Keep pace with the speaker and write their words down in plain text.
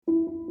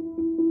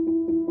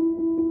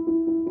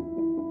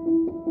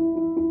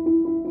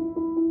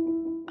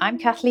I'm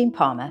Kathleen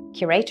Palmer,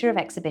 Curator of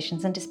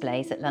Exhibitions and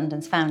Displays at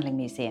London's Foundling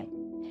Museum.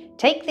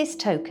 Take This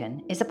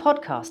Token is a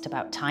podcast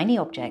about tiny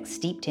objects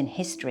steeped in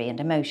history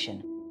and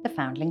emotion, the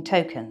Foundling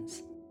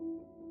Tokens.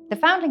 The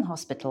Foundling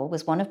Hospital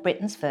was one of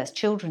Britain's first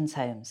children's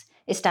homes,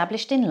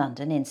 established in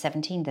London in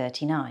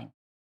 1739.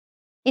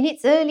 In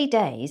its early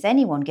days,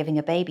 anyone giving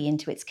a baby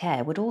into its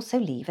care would also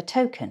leave a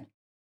token.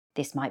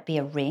 This might be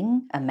a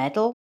ring, a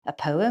medal, a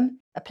poem,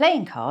 a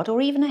playing card,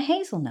 or even a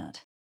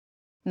hazelnut.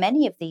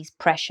 Many of these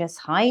precious,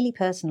 highly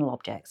personal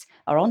objects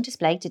are on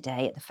display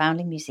today at the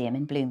Foundling Museum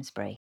in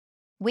Bloomsbury.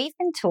 We've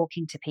been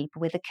talking to people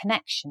with a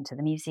connection to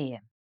the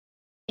museum.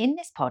 In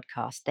this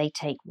podcast, they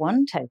take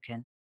one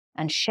token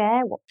and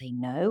share what they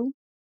know,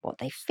 what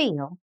they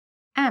feel,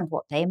 and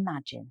what they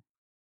imagine.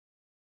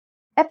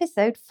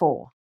 Episode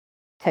 4.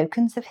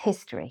 Tokens of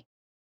History.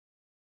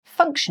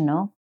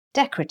 Functional,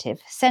 decorative,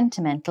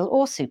 sentimental,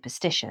 or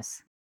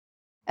superstitious.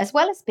 As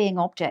well as being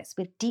objects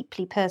with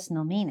deeply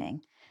personal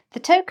meaning, the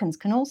tokens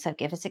can also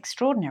give us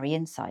extraordinary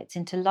insights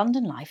into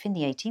London life in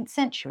the 18th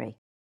century.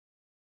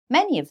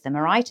 Many of them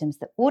are items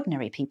that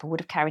ordinary people would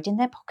have carried in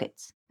their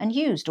pockets and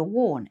used or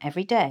worn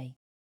every day.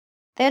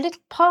 They are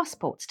little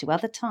passports to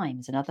other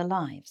times and other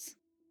lives.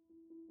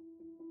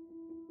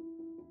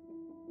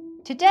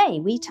 Today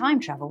we time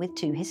travel with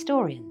two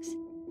historians,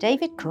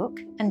 David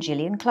Cook and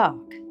Gillian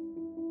Clark.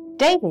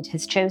 David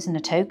has chosen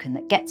a token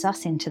that gets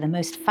us into the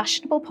most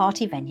fashionable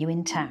party venue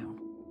in town.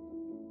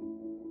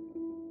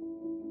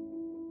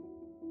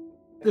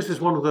 This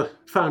is one of the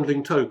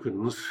Foundling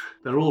tokens.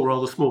 They're all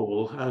rather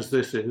small, as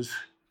this is,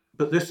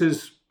 but this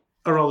is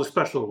a rather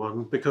special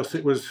one because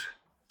it was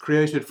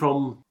created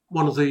from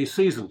one of the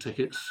season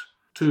tickets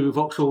to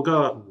Vauxhall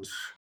Gardens.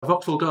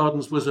 Vauxhall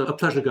Gardens was a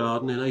pleasure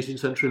garden in 18th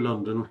century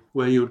London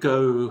where you would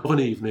go of an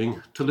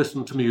evening to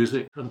listen to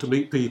music and to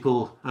meet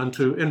people and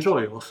to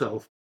enjoy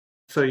yourself.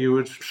 So you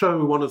would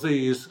show one of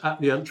these at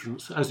the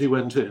entrance as you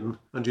went in,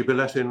 and you'd be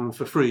let in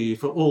for free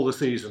for all the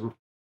season.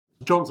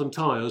 Jonathan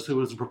Tyers, who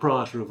was the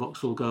proprietor of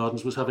Vauxhall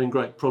Gardens, was having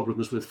great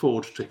problems with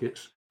forged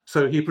tickets.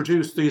 So he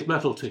produced these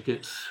metal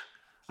tickets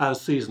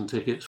as season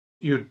tickets.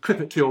 You'd clip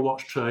it to your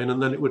watch chain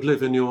and then it would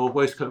live in your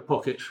waistcoat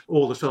pocket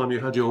all the time you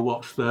had your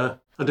watch there.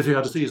 And if you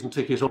had a season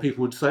ticket,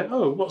 people would say,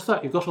 "Oh, what's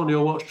that you've got on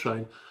your watch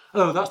chain?"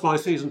 "Oh, that's my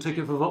season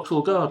ticket for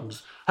Vauxhall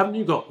Gardens. Haven't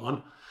you got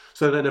one?"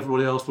 So then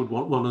everybody else would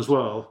want one as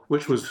well,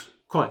 which was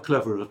quite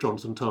clever of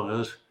Jonathan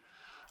Tyers.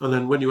 And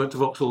then when you went to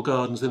Vauxhall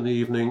Gardens in the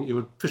evening, you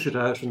would fish it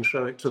out and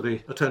show it to the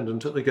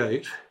attendant at the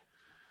gate.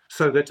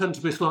 So they tend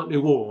to be slightly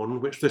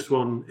worn, which this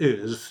one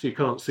is. You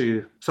can't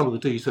see some of the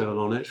detail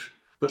on it.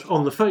 But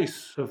on the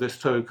face of this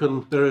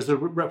token, there is a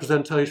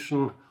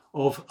representation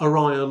of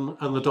Orion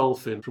and the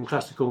dolphin from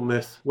classical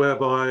myth,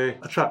 whereby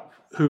a chap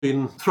who'd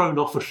been thrown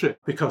off a ship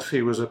because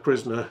he was a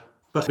prisoner,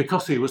 but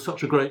because he was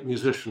such a great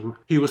musician,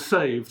 he was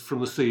saved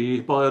from the sea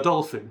by a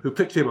dolphin who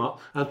picked him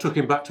up and took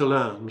him back to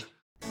land.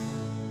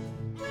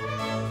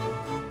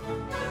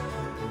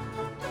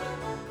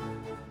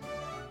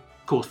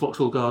 Of course,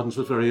 Vauxhall Gardens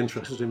was very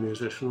interested in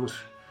musicians,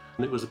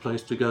 and it was a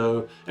place to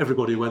go.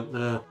 Everybody went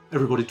there.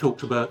 Everybody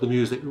talked about the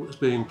music that was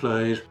being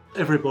played.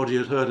 Everybody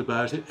had heard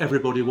about it.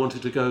 Everybody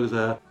wanted to go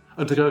there.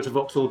 And to go to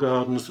Vauxhall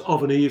Gardens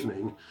of an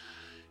evening,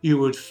 you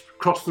would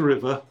cross the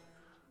river,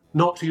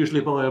 not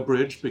usually by a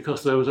bridge,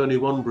 because there was only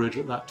one bridge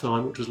at that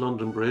time, which was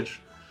London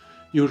Bridge.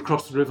 You would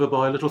cross the river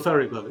by a little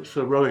ferry boat,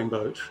 a rowing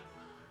boat.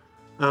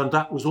 And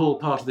that was all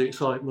part of the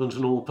excitement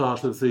and all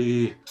part of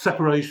the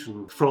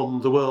separation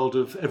from the world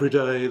of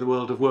everyday, the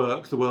world of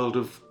work, the world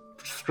of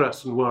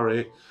stress and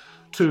worry,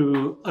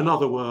 to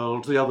another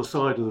world, the other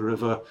side of the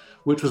river,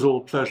 which was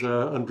all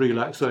pleasure and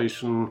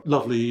relaxation,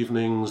 lovely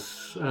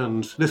evenings,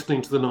 and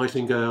listening to the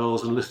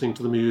nightingales and listening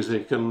to the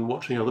music and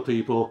watching other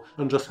people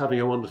and just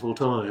having a wonderful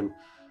time.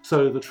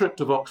 So the trip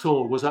to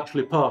Vauxhall was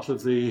actually part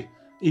of the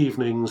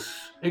evening's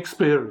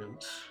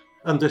experience.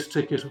 And this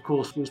ticket, of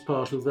course, was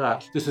part of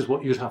that. This is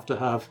what you'd have to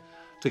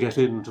get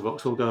into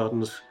Vauxhall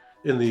Gardens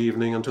in the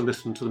evening and to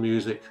listen to the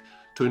music,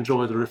 to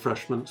enjoy the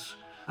refreshments,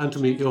 and to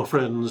meet your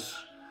friends,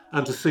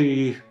 and to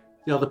see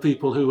the other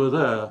people who were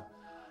there.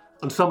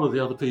 And some of the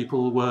other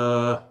people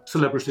were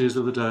celebrities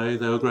of the day.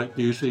 They were great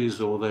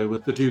beauties, or they were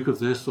the Duke of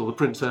this or the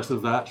Princess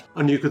of that.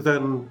 And you could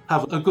then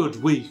have a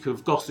good week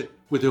of gossip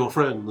with your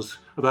friends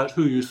about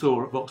who you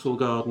saw at Vauxhall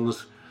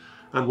Gardens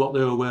and what they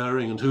were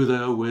wearing and who they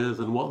were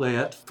with and what they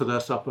ate for their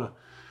supper.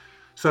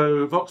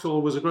 So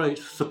Vauxhall was a great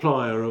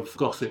supplier of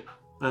gossip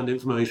and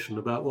information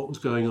about what was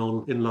going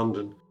on in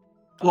London.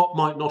 What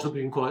might not have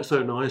been quite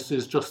so nice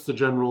is just the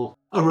general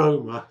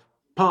aroma,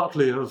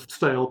 partly of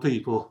stale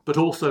people, but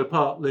also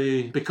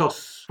partly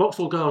because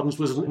Vauxhall Gardens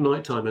was a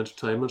nighttime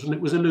entertainment and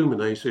it was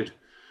illuminated,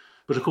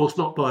 but of course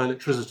not by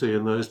electricity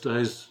in those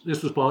days.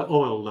 This was by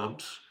oil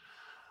lamps,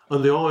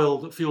 and the oil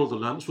that fueled the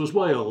lamps was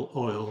whale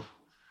oil.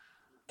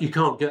 You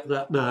can't get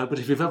that now, but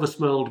if you've ever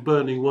smelled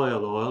burning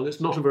whale oil,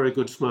 it's not a very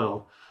good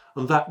smell,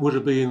 and that would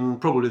have been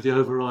probably the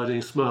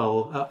overriding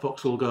smell at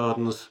Vauxhall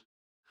Gardens.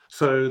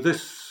 So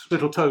this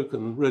little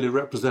token really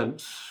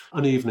represents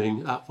an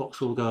evening at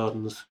Vauxhall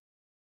Gardens.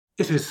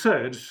 It is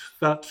said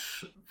that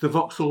the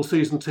Vauxhall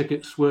season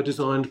tickets were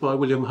designed by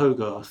William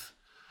Hogarth.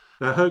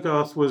 Now,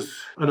 Hogarth was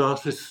an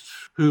artist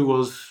who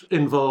was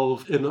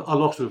involved in a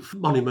lot of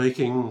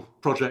money-making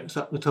projects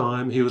at the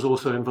time. He was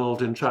also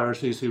involved in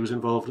charities. He was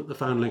involved at the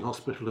Foundling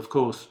Hospital, of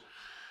course.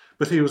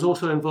 But he was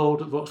also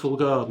involved at Vauxhall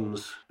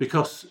Gardens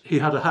because he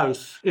had a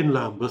house in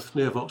Lambeth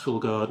near Vauxhall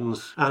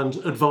Gardens and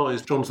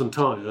advised Johnson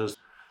Tyres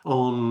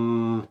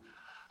on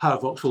how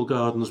Vauxhall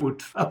Gardens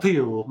would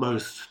appeal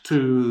most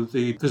to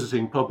the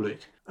visiting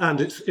public.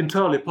 And it's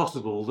entirely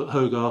possible that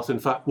Hogarth, in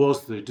fact,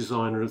 was the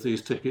designer of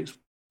these tickets.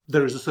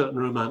 There is a certain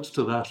romance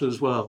to that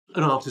as well.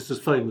 An artist as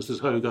famous as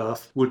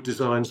Hogarth would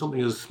design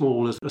something as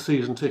small as a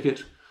season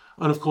ticket.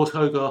 And of course,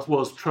 Hogarth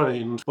was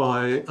trained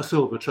by a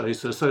silver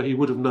chaser, so he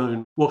would have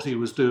known what he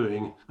was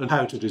doing and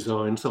how to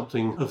design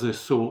something of this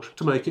sort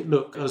to make it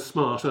look as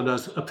smart and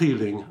as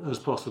appealing as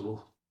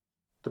possible.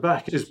 The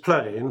back is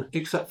plain,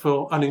 except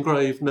for an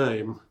engraved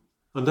name.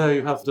 And there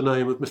you have the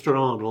name of Mr.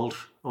 Arnold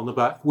on the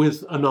back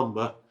with a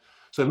number.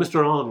 So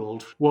Mr.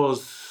 Arnold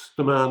was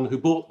the man who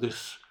bought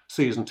this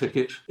season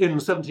ticket in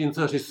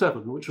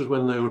 1737, which was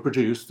when they were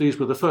produced. These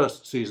were the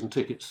first season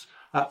tickets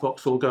at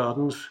Vauxhall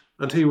Gardens.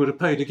 And he would have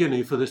paid a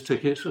guinea for this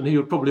ticket, and he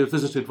would probably have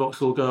visited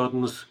Vauxhall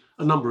Gardens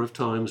a number of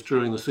times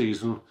during the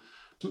season.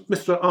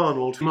 Mr.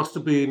 Arnold must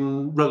have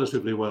been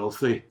relatively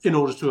wealthy in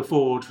order to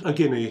afford a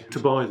guinea to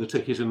buy the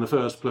ticket in the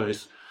first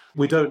place.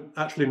 We don't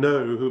actually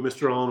know who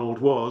Mr. Arnold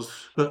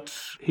was, but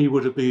he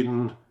would have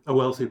been a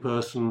wealthy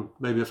person,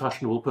 maybe a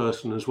fashionable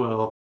person as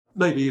well,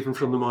 maybe even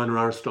from the minor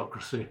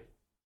aristocracy.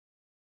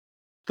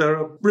 There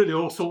are really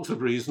all sorts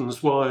of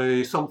reasons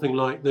why something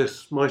like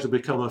this might have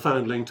become a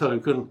Foundling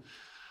token.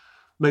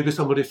 Maybe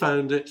somebody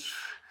found it.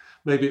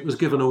 Maybe it was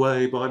given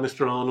away by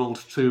Mr.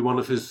 Arnold to one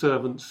of his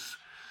servants.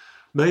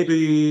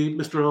 Maybe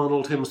Mr.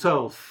 Arnold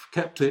himself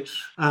kept it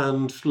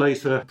and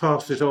later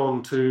passed it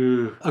on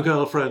to a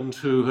girlfriend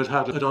who had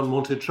had an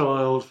unwanted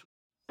child.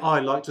 I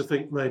like to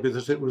think maybe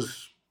that it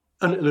was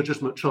an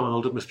illegitimate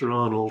child of Mr.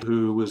 Arnold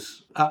who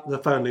was at the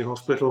Foundling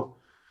Hospital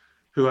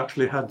who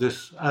actually had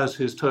this as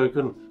his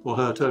token or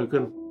her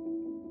token.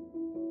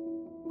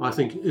 I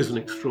think it is an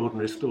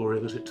extraordinary story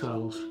that it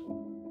tells.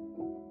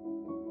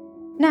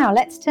 Now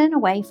let's turn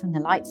away from the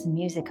lights and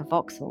music of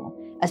Vauxhall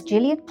as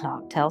Gillian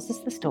Clark tells us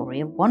the story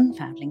of one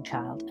Foundling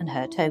child and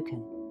her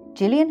token.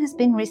 Gillian has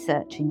been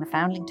researching the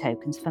Foundling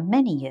tokens for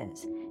many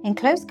years in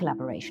close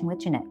collaboration with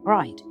Jeanette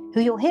Bright,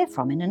 who you'll hear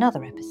from in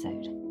another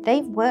episode.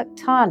 They've worked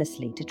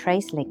tirelessly to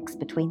trace links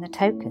between the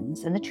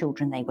tokens and the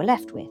children they were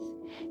left with.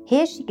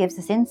 Here she gives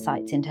us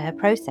insights into her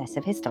process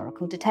of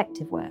historical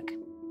detective work.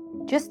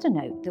 Just a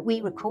note that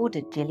we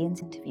recorded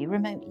Gillian's interview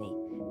remotely.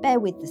 Bear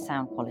with the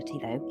sound quality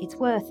though, it's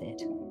worth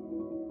it.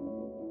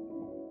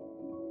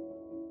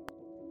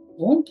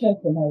 One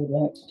token I would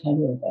like to tell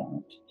you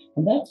about,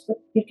 and that's the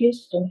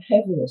biggest and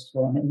heaviest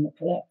one in the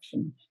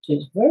collection. So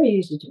it's very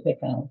easy to pick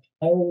out.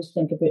 I always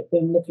think of it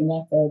being looking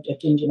like a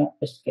ginger nut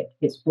biscuit.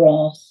 It's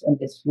brass and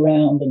it's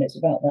round and it's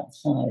about that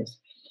size.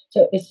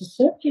 So it's a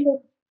circular,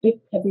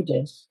 big, heavy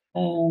disc,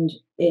 and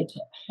it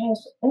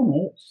has on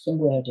it some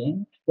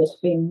wording that's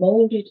been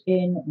moulded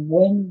in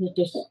when the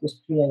disc was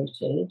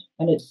created,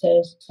 and it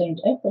says St.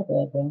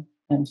 Ethelberga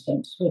and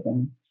St.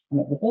 Swithin, and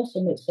at the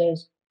bottom it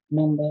says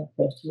number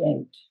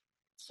 38.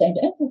 St.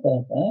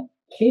 Ethelberga,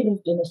 he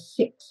lived in the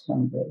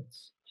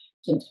 600s.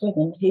 St.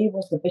 Swithin, he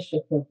was the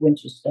Bishop of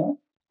Winchester,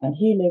 and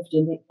he lived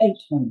in the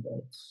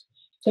 800s.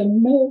 So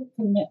no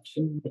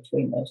connection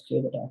between those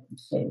two that I can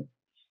see.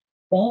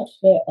 But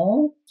there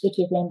are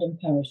City of London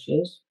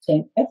parishes.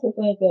 St.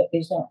 Ethelberga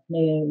is up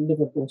near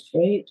Liverpool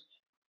Street.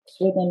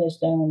 Swithin is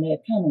down near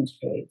Cannon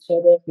Street.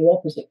 So they're the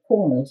opposite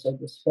corners of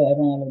the square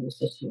mile of the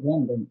City of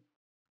London.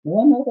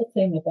 One other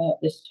thing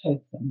about this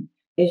token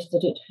is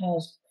that it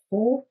has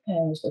 4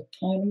 pairs of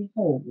tiny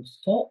holes,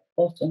 top,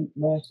 bottom,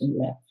 right and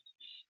left.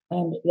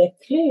 And they're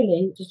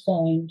clearly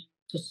designed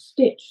to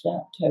stitch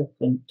that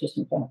token to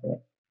some fabric.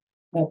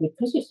 Now,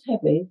 because it's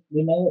heavy,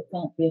 we know it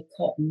can't be a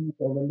cotton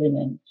or a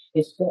linen.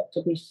 It's got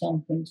to be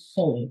something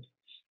solid.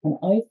 And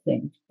I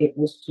think it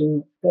was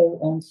to go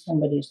on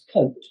somebody's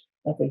coat,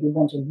 like if you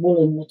want a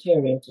woolen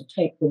material to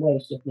take the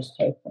weight of this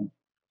token.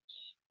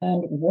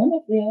 And one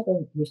of the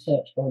other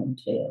research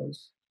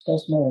volunteers,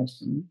 Dos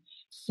Morrison,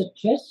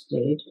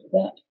 suggested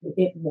that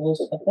it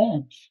was a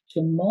badge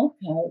to mark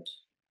out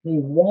the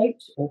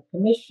right or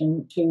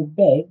permission to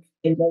beg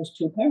in those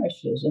 2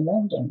 parishes in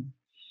London.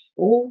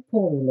 All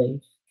poor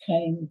relief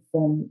came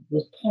from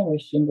the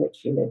parish in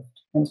which you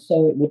lived. And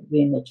so it would have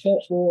been the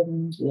church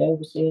wardens, the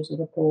overseers of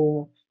the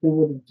poor, who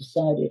would have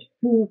decided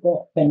who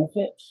got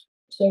benefits.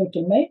 So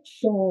to make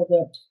sure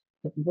that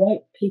the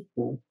right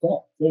people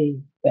got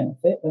the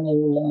benefit when they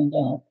were lined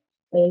up,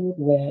 they would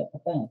wear a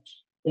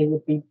badge. They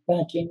would be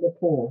badging the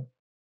poor.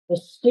 The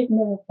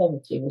stigma of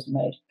poverty was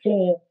made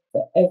clear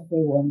for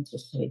everyone to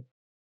see.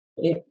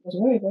 It was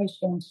a very, very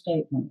strong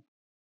statement.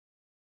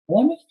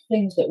 One of the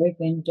things that we've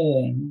been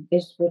doing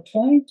is we're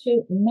trying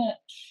to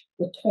match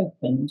the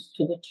tokens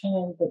to the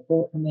child that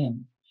brought them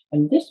in.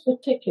 And this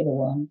particular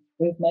one,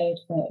 we've made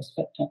quite a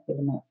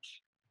spectacular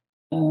match.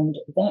 And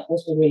that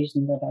was the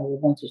reason that I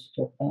wanted to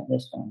talk about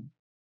this one.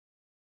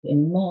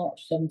 In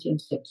March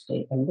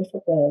 1760, a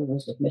little girl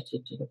was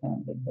admitted to the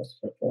Foundling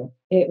Hospital.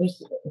 It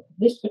was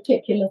this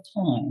particular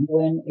time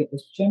when it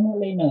was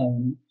generally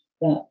known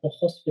that the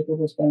hospital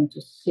was going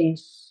to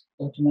cease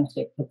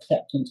automatic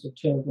acceptance of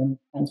children,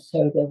 and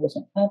so there was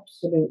an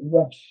absolute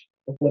rush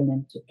of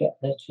women to get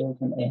their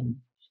children in.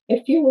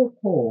 If you were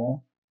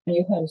poor and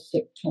you had a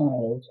sick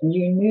child and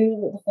you knew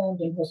that the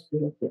Foundling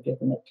Hospital could give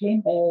them a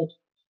clean bed,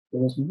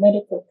 there was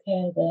medical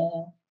care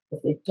there,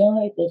 if they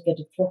died, they'd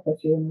get a proper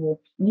funeral,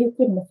 and you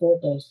couldn't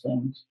afford those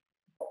things.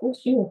 Of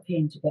course, you were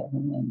keen to get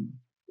them in.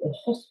 The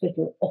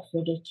hospital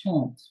offered a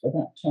chance for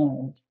that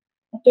child.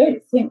 I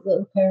don't think that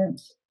the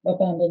parents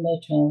abandoned their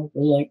child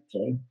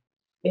lightly.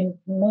 In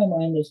my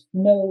mind, there's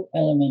no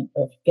element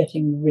of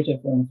getting rid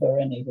of them for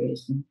any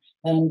reason.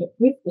 And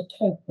with the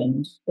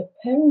tokens, the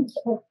parents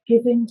are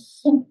giving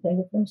something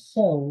of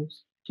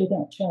themselves to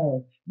that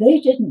child.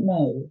 They didn't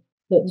know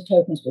that the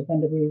tokens were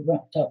going to be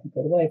wrapped up and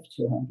put away for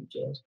 200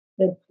 years.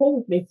 They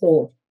probably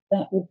thought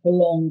that would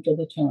belong to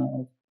the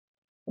child.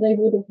 They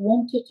would have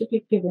wanted to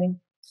be giving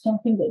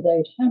something that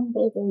they'd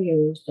handled or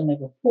used, and they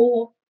were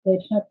poor.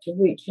 They'd had to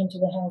reach into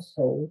the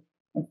household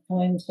and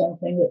find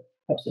something that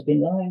perhaps had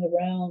been lying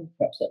around,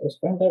 perhaps that was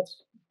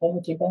Grandad's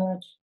poverty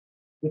badge.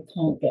 We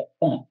can't get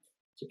back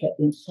to get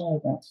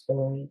inside that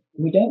story.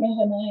 We don't know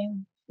her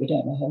name. We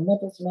don't know her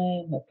mother's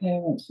name, her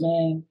parents'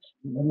 name.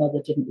 The mother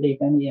didn't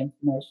leave any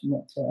information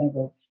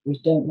whatsoever. We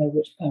don't know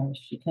which parish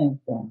she came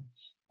from.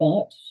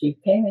 But she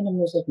came in and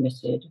was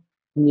admitted,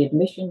 and the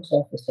admissions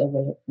officer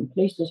will have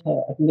completed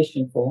her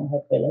admission form,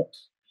 her billet,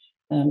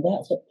 and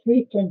that's a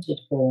pre-printed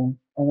form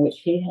on which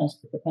he has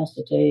the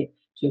capacity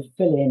to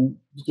fill in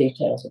the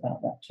details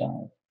about that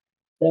child.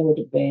 There would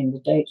have been the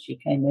date she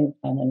came in,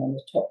 and then on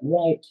the top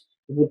right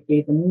would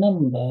be the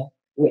number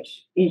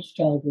which each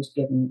child was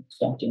given,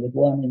 starting with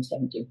 1 in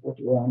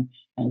 1741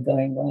 and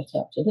going right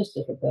up to this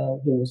little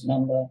girl who was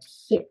number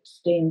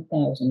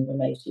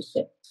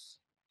 16,086.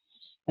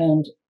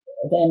 And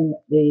then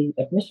the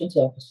admissions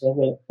officer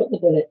will have put the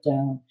billet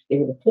down, he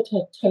would have put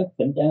her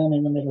token down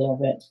in the middle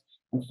of it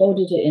and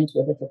folded it into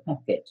a little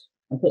packet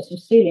and put some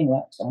sealing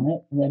wax on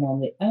it. And then on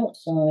the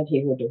outside,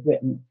 he would have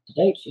written the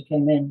date she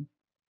came in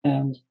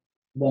and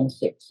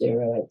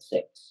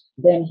 16086.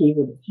 Then he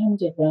would have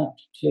handed that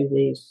to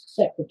the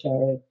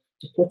secretary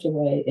to put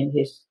away in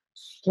his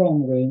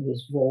strong room,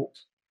 his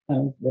vault,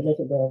 and the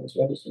little girl was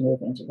ready to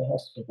move into the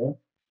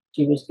hospital.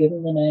 She was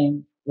given the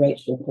name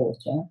Rachel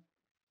Porter,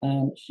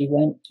 and she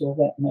went to a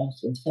wet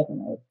nurse in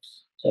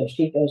Sevenoaks. So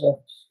she goes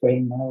off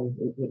screen now,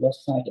 we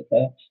lost sight of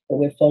her, but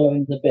we're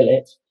following the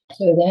billet.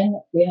 So then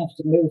we have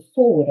to move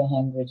forward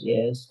 100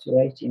 years to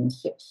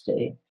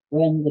 1860,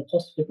 when the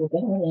hospital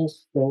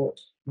governors thought,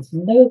 there's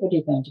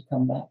nobody going to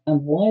come back,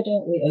 and why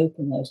don't we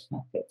open those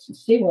packets and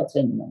see what's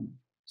in them?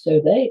 So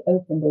they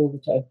opened all the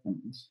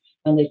tokens,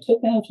 and they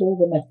took out all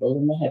the metal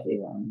and the heavy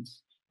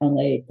ones, and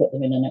they put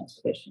them in an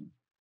exhibition.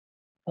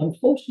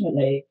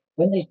 Unfortunately,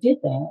 when they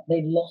did that,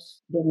 they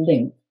lost the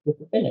link with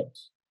the billet.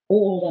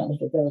 All that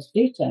little girl's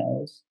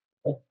details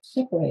are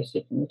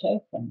separated from the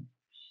token.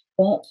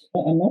 But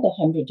another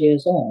 100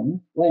 years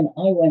on, when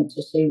I went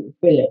to see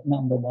billet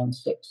number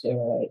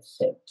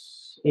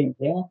 16086 in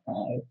the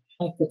archive,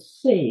 I could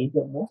see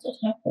that what had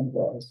happened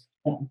was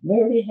that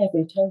very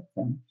heavy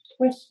token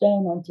pressed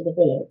down onto the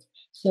billet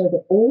so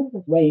that all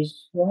the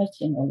raised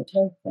writing on the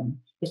token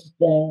is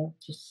there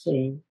to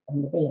see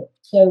on the billet.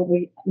 So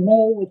we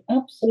know with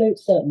absolute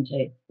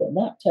certainty that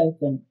that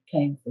token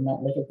came from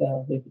that little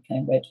girl who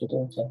became Rachel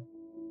Porter.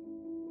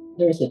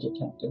 There is a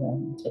detective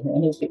element in it,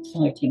 and it's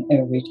exciting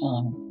every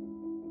time.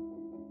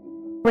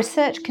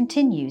 Research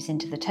continues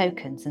into the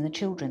tokens and the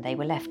children they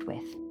were left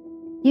with.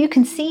 You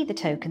can see the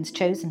tokens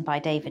chosen by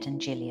David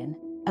and Gillian,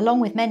 along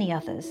with many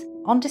others,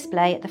 on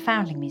display at the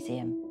Foundling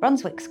Museum,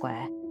 Brunswick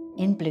Square,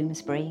 in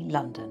Bloomsbury,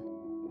 London.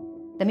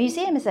 The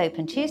museum is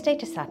open Tuesday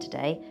to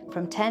Saturday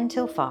from 10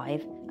 till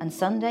 5 and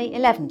Sunday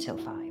 11 till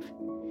 5.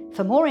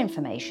 For more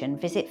information,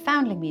 visit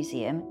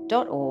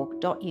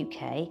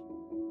foundlingmuseum.org.uk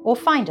or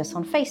find us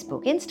on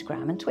Facebook,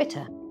 Instagram and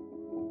Twitter.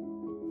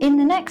 In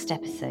the next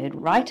episode,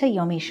 writer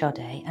Yomi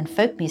Shodde and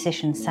folk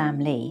musician Sam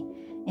Lee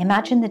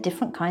imagine the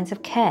different kinds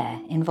of care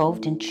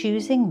involved in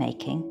choosing,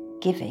 making,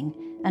 giving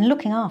and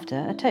looking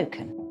after a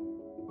token.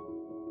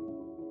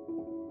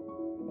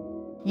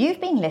 You've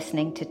been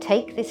listening to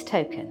Take This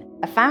Token,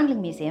 a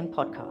Foundling Museum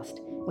podcast,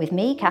 with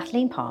me,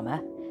 Kathleen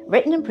Palmer,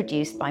 written and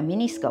produced by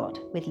Minnie Scott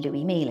with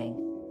Louis Mealing.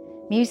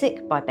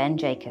 Music by Ben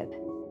Jacob.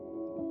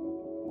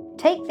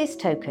 Take This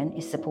Token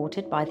is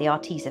supported by the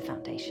Arteza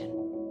Foundation.